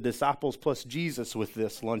fed the disciples plus Jesus with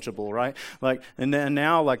this Lunchable, right? And then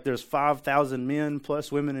now there's 5,000 men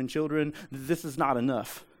plus women and children. This is not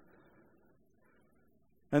enough.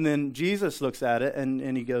 And then Jesus looks at it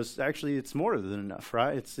and he goes, actually, it's more than enough,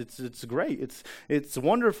 right? It's great. It's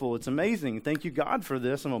wonderful. It's amazing. Thank you, God, for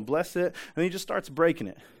this. I'm going to bless it. And he just starts breaking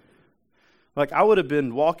it. I would have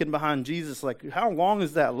been walking behind Jesus, how long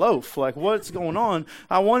is that loaf? What's going on?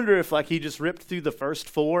 I wonder if, he just ripped through the first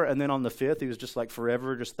 4, and then on the 5th, he was just,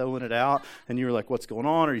 forever just throwing it out, and you were like, what's going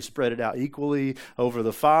on? Or you spread it out equally over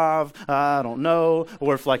the 5, I don't know.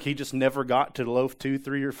 Or if, he just never got to loaf 2,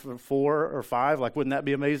 3, or 4, or 5, wouldn't that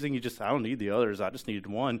be amazing? I don't need the others, I just needed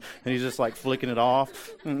one. And he's just, flicking it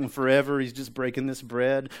off, and forever he's just breaking this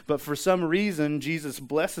bread. But for some reason, Jesus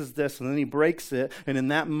blesses this, and then he breaks it, and in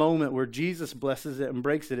that moment where Jesus blesses it and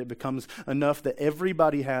breaks it, it becomes enough that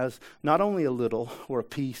everybody has not only a little or a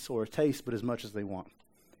piece or a taste, but as much as they want.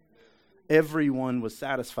 Everyone was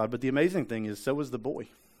satisfied. But the amazing thing is, so was the boy.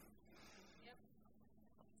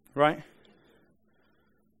 Right?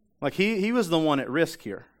 He was the one at risk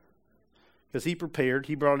here. Because he prepared,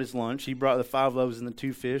 he brought his lunch, he brought the 5 loaves and the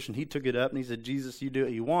 2 fish, and he took it up and he said, Jesus, you do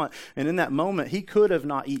what you want. And in that moment, he could have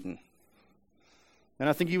not eaten. And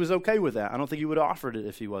I think he was okay with that. I don't think he would have offered it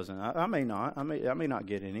if he wasn't. I may not. I may not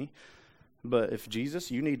get any. But if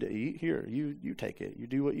Jesus, you need to eat, here, you take it. You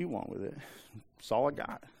do what you want with it. That's all I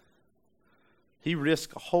got. He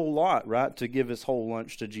risked a whole lot, right, to give his whole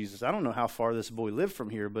lunch to Jesus. I don't know how far this boy lived from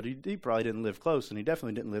here, but he probably didn't live close, and he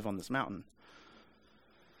definitely didn't live on this mountain.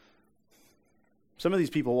 Some of these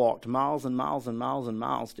people walked miles and miles and miles and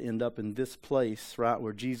miles to end up in this place, right,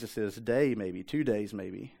 where Jesus is, a day maybe, 2 days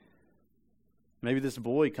maybe. Maybe this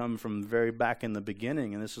boy come from very back in the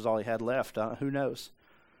beginning, and this is all he had left. Who knows?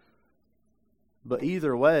 But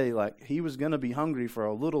either way, like, he was going to be hungry for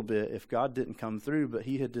a little bit if God didn't come through, but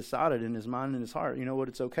he had decided in his mind and his heart, you know what,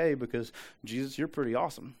 it's okay because, Jesus, you're pretty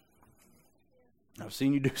awesome. I've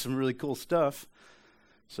seen you do some really cool stuff,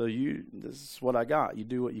 so this is what I got. You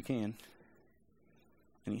do what you can.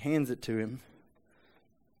 And he hands it to him.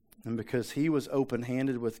 And because he was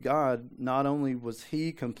open-handed with God, not only was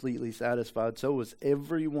he completely satisfied, so was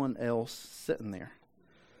everyone else sitting there.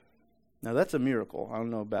 Now, that's a miracle. I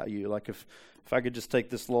don't know about you. Like, if I could just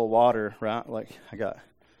take this little water, right? Like, I got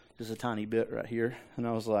just a tiny bit right here. And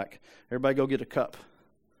I was like, everybody go get a cup.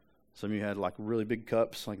 Some of you had, like, really big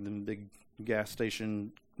cups, like them big gas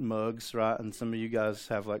station mugs, right? And some of you guys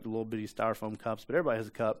have like little bitty styrofoam cups, but everybody has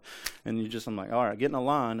a cup. And I'm like, all right, get in a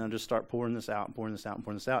line and just start pouring this out and pouring this out and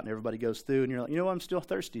pouring this out. And everybody goes through and you're like, you know what, I'm still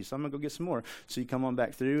thirsty, so I'm going to go get some more. So you come on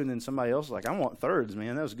back through and then somebody else is like, I want thirds,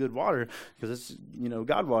 man. That was good water because it's,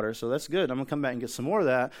 God water. So that's good. I'm going to come back and get some more of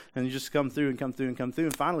that. And you just come through and come through and come through.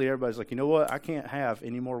 And finally everybody's like, you know what, I can't have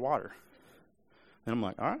any more water. And I'm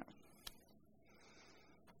like, all right.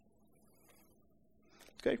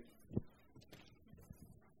 Okay.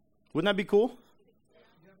 Wouldn't that be cool?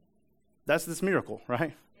 That's this miracle,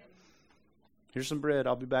 right? Here's some bread.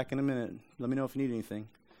 I'll be back in a minute. Let me know if you need anything.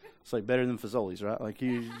 It's like better than Fazoli's, right? Like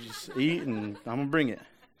you just eat and I'm going to bring it.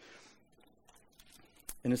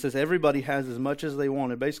 And it says everybody has as much as they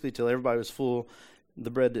wanted, basically till everybody was full. The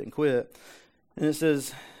bread didn't quit. And it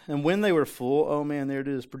says, and when they were full, oh man, there it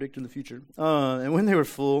is, predicting the future. And when they were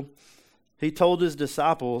full, he told his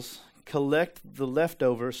disciples, collect the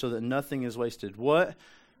leftovers so that nothing is wasted. What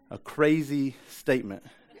a crazy statement.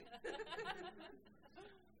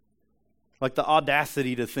 Like the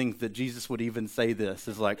audacity to think that Jesus would even say this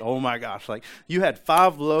is like, oh my gosh, like you had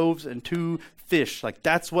 5 loaves and 2 fish. Like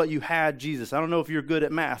that's what you had, Jesus. I don't know if you're good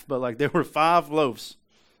at math, but like there were 5 loaves.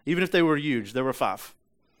 Even if they were huge, there were 5.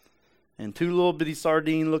 And 2 little bitty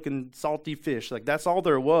sardine looking salty fish. Like that's all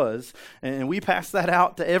there was. And we passed that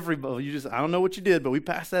out to everybody. I don't know what you did, but we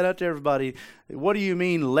passed that out to everybody. What do you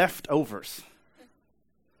mean leftovers?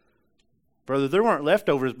 Brother, there weren't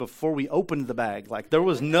leftovers before we opened the bag. Like there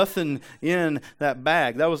was nothing in that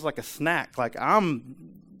bag. That was like a snack. Like I'm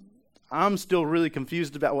still really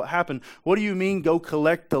confused about what happened. What do you mean go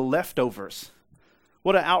collect the leftovers?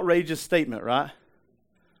 What an outrageous statement, right?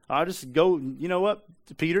 I'll just go, you know what,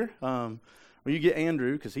 Peter, well, you get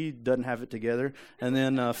Andrew because he doesn't have it together. And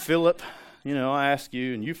then Philip, I ask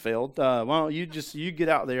you and you failed. Why don't you get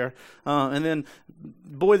out there. And then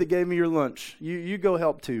boy that gave me your lunch, you go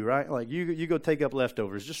help too, right? Like you go take up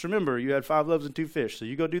leftovers. Just remember you had 5 loaves and 2 fish. So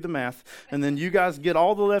you go do the math. And then you guys get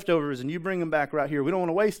all the leftovers and you bring them back right here. We don't want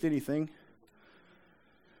to waste anything.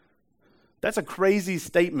 That's a crazy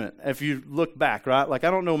statement if you look back, right? Like, I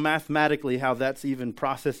don't know mathematically how that's even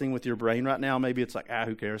processing with your brain right now. Maybe it's like,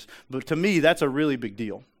 who cares? But to me, that's a really big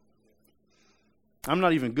deal. I'm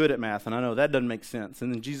not even good at math, and I know that doesn't make sense.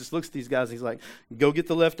 And then Jesus looks at these guys, and he's like, go get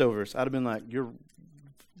the leftovers. I'd have been like, you're,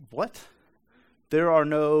 what? There are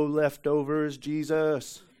no leftovers,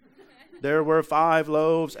 Jesus. There were 5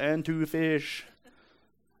 loaves and 2 fish.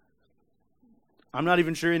 I'm not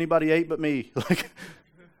even sure anybody ate but me. Like,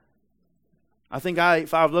 I think I ate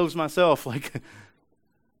 5 loaves myself. Like,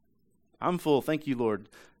 I'm full. Thank you, Lord.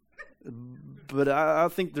 But I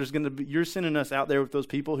think there's going to be, you're sending us out there with those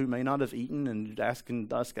people who may not have eaten and asking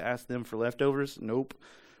us to ask them for leftovers. Nope.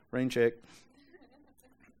 Rain check.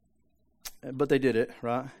 But they did it,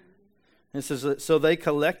 right? It says, so they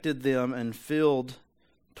collected them and filled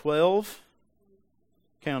 12,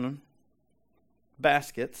 count them,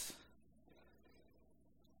 baskets.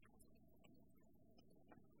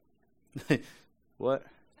 What?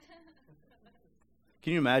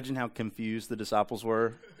 Can you imagine how confused the disciples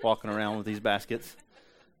were walking around with these baskets?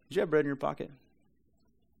 Did you have bread in your pocket?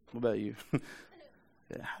 What about you?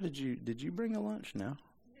 Did you bring a lunch? No.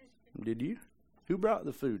 Did you? Who brought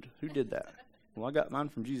the food? Who did that? Well, I got mine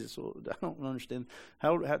from Jesus. Well, I don't understand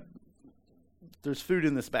how there's food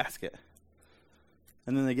in this basket.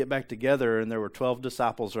 And then they get back together, and there were 12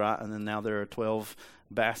 disciples, right? And then now there are 12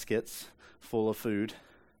 baskets full of food.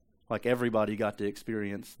 Like everybody got to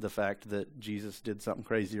experience the fact that Jesus did something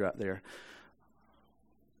crazy right there.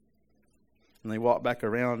 And they walk back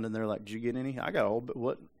around, and they're like, "Did you get any?" "I got all, but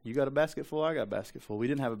what? You got a basket full?" "I got a basket full." "We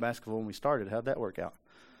didn't have a basket full when we started. How'd that work out?"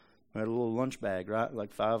 "We had a little lunch bag, right?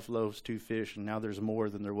 Like 5 loaves, 2 fish, and now there's more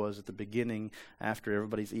than there was at the beginning after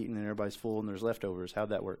everybody's eaten and everybody's full and there's leftovers. How'd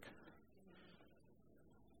that work?"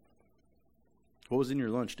 "What was in your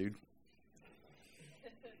lunch, dude?"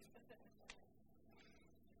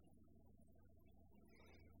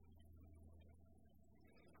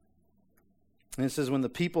 And it says, when the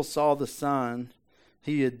people saw the sign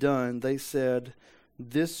he had done, they said,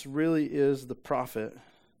 "This really is the prophet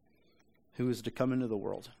who is to come into the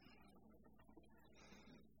world."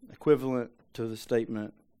 Equivalent to the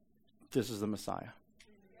statement, "This is the Messiah."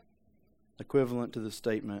 Equivalent to the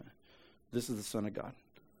statement, "This is the Son of God."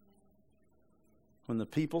 When the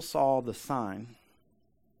people saw the sign,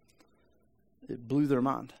 it blew their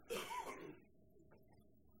mind.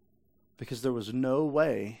 Because there was no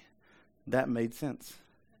way that made sense.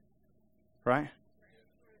 Right?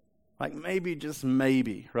 Like maybe, just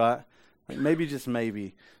maybe, right? Like maybe, just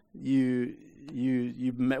maybe, you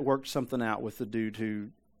worked something out with the dude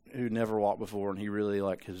who never walked before, and he really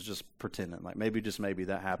like is just pretending. Like maybe, just maybe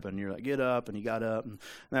that happened. You're like, get up, and he got up, and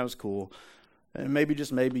that was cool. And maybe,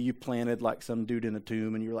 just maybe, you planted like some dude in a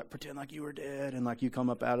tomb, and you're like, pretend like you were dead, and like you come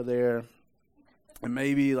up out of there. And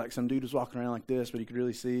maybe like some dude was walking around like this, but you could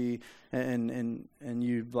really see, and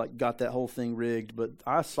you like got that whole thing rigged. But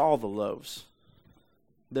I saw the loaves.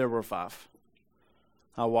 There were 5.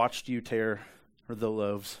 I watched you tear the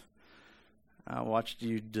loaves. I watched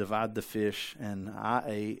you divide the fish, and I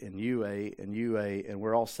ate, and you ate, and you ate, and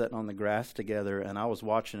we're all sitting on the grass together, and I was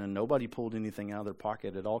watching, and nobody pulled anything out of their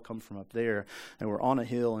pocket. It all come from up there, and we're on a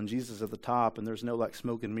hill, and Jesus at the top, and there's no like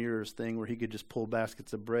smoke and mirrors thing where he could just pull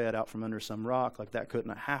baskets of bread out from under some rock. Like that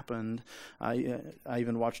couldn't have happened. I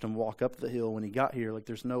even watched him walk up the hill when he got here. Like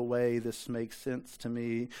there's no way this makes sense to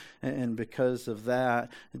me, and because of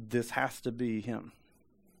that, this has to be him.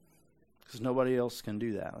 Because nobody else can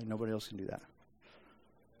do that. Like nobody else can do that.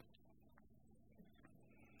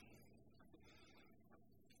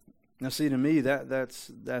 Now, see, to me,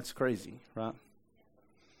 that's crazy, right?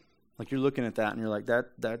 Like you're looking at that, and you're like,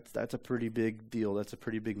 that's a pretty big deal. That's a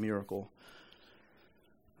pretty big miracle.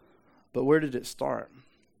 But where did it start?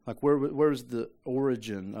 Like where's the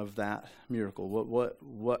origin of that miracle?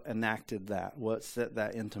 What enacted that? What set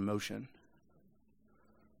that into motion?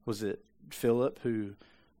 Was it Philip who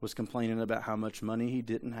was complaining about how much money he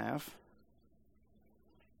didn't have?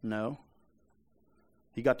 No.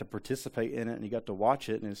 He got to participate in it, and he got to watch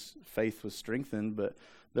it, and his faith was strengthened, but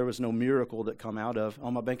there was no miracle that come out of,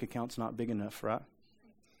 "Oh, my bank account's not big enough," right?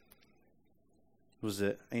 Was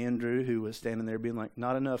it Andrew who was standing there being like,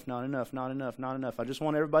 "Not enough, not enough, not enough, not enough. I just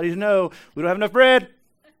want everybody to know we don't have enough bread.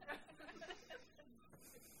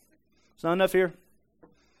 It's not enough here.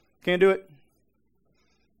 Can't do it."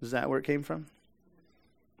 Is that where it came from?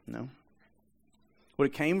 No. What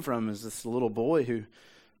it came from is this little boy who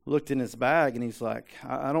looked in his bag, and he's like,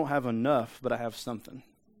 I don't have enough, but I have something.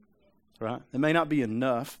 Right? It may not be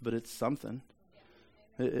enough, but it's something.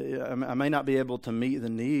 I may not be able to meet the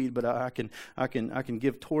need, but I can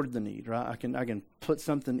give toward the need. Right? I can put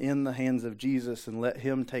something in the hands of Jesus and let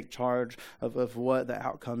him take charge of what the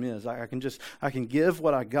outcome is. I can give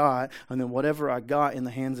what I got, and then whatever I got in the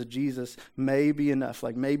hands of Jesus may be enough.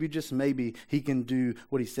 Like maybe, just maybe, he can do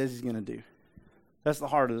what he says he's going to do. That's the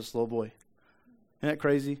heart of this little boy. Isn't that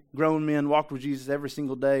crazy? Grown men walked with Jesus every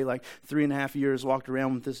single day, like 3.5 years, walked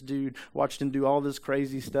around with this dude, watched him do all this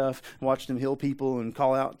crazy stuff, watched him heal people and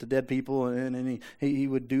call out to dead people, and he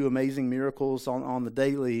would do amazing miracles on the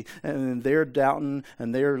daily, and they're doubting,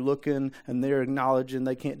 and they're looking, and they're acknowledging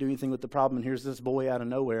they can't do anything with the problem, and here's this boy out of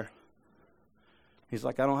nowhere. He's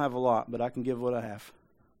like, I don't have a lot, but I can give what I have.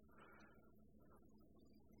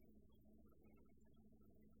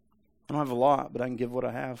 I don't have a lot, but I can give what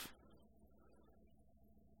I have.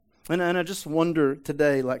 And I just wonder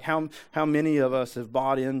today, like how many of us have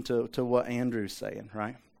bought into what Andrew's saying,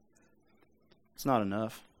 right? It's not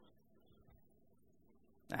enough.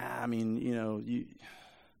 I mean,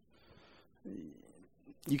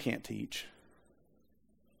 you can't teach.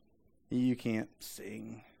 You can't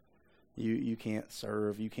sing. You can't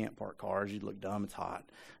serve. You can't park cars. You look dumb. It's hot.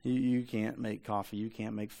 You can't make coffee. You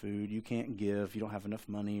can't make food. You can't give. You don't have enough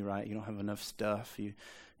money, right? You don't have enough stuff.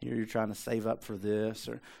 You're trying to save up for this,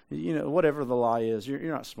 or whatever the lie is. You're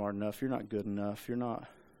not smart enough. You're not good enough. You're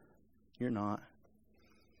not.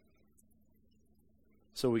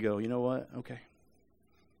 So we go, you know what? Okay.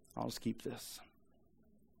 I'll just keep this.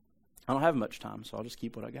 I don't have much time, so I'll just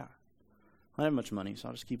keep what I got. I don't have much money, so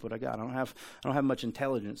I'll just keep what I got. I don't have much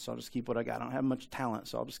intelligence, so I'll just keep what I got. I don't have much talent,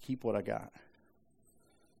 so I'll just keep what I got.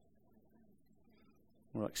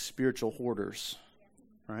 We're like spiritual hoarders,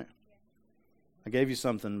 right? I gave you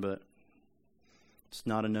something, but it's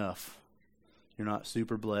not enough. You're not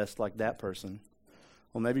super blessed like that person.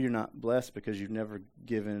 Well, maybe you're not blessed because you've never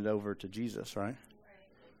given it over to Jesus, right?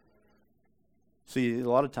 See, a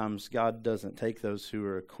lot of times God doesn't take those who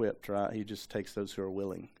are equipped, right? He just takes those who are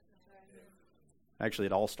willing. Actually,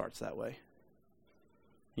 it all starts that way.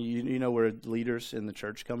 You know where leaders in the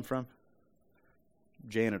church come from?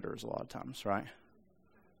 Janitors a lot of times, right?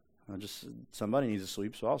 Somebody needs to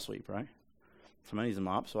sweep, so I'll sweep, right? Somebody needs to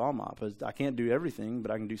mop, so I'll mop. I can't do everything,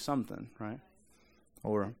 but I can do something, right?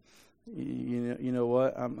 Or, you know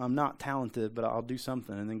what? I'm not talented, but I'll do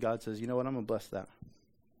something. And then God says, you know what? I'm going to bless that.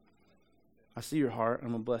 I see your heart. I'm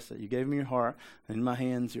going to bless it. You gave me your heart. And in my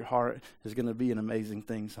hands, your heart is going to be an amazing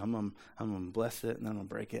thing. So I'm going to bless it, and I'm going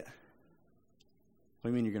to break it. What do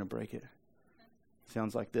you mean you're going to break it?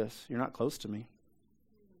 Sounds like this. You're not close to me.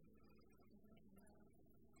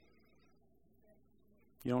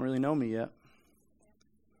 You don't really know me yet.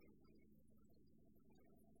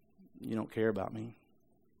 You don't care about me.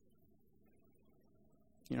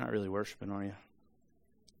 You're not really worshiping, are you?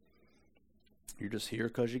 You're just here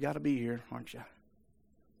because you got to be here, aren't you?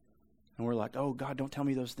 And we're like, oh, God, don't tell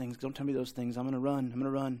me those things. Don't tell me those things. I'm going to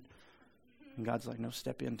run. And God's like, no,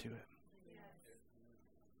 step into it.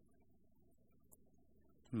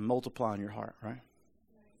 Multiply in your heart, right?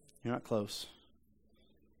 You're not close.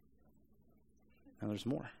 Now there's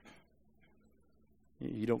more.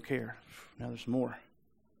 You don't care. Now there's more.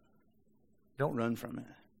 Don't run from it.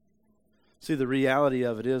 See, the reality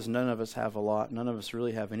of it is none of us have a lot. None of us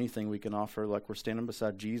really have anything we can offer. Like we're standing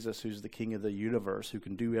beside Jesus, who's the king of the universe, who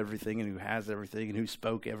can do everything and who has everything and who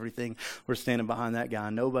spoke everything. We're standing behind that guy.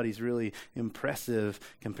 Nobody's really impressive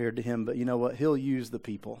compared to him. But you know what? He'll use the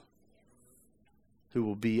people who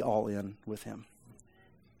will be all in with him.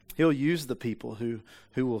 He'll use the people who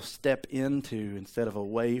will step into instead of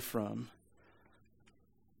away from.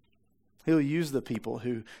 He'll use the people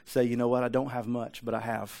who say, you know what, I don't have much, but I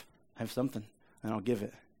have something, and I'll give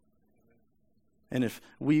it. And if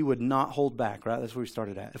we would not hold back, right, that's where we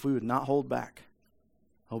started at. If we would not hold back,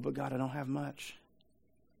 oh, but God, I don't have much.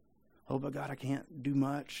 Oh, but God, I can't do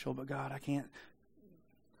much. Oh, but God, I can't.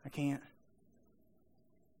 You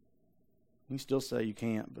can still say you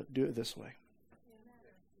can't, but do it this way.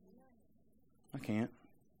 I can't.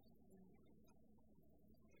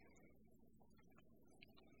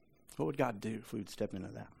 What would God do if we would step into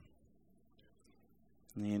that?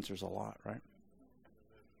 And the answer is a lot, right?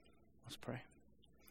 Let's pray.